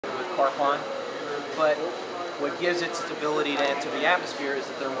carp on. But what gives it stability to enter the atmosphere is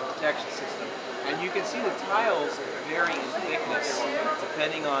the thermal protection system. And you can see the tiles vary in thickness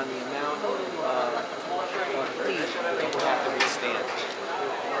depending on the amount of heat they will have to withstand.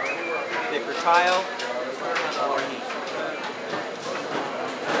 Thicker tile, more heat.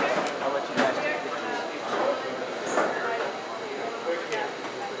 I'll let you guys take it.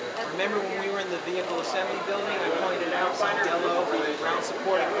 Remember when we were in the vehicle assembly building, I pointed out some yellow ground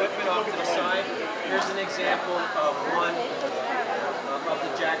support equipment off to the side? Here's an example of one of the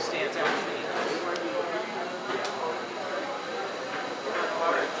jack stands actually.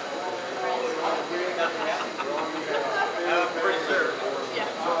 I'm pretty sure.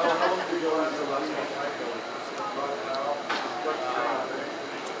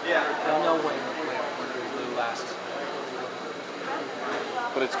 Yeah. I don't know when it will last.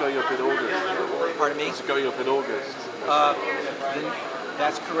 But it's going up in August. Pardon me? It's going up in August.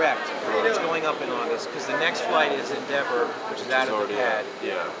 That's correct. It's going up in August because the next flight is Endeavour, which is out of the pad.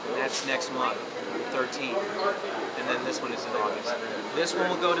 Yeah. And that's next month, 13th. And then this one is in August. This one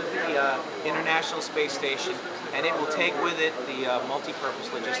will go to the International Space Station, and it will take with it the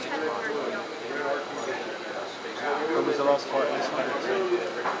multi-purpose logistics module. What was the last part of this one?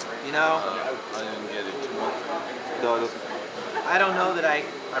 You know, I didn't get it too much. No, I don't know that I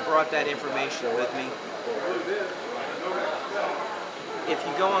brought that information with me. If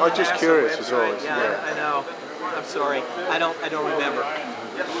you go on the just NASA curious website, as always. yeah, I know. I'm sorry. I don't remember.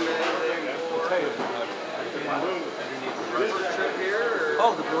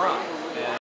 Oh, the Baron.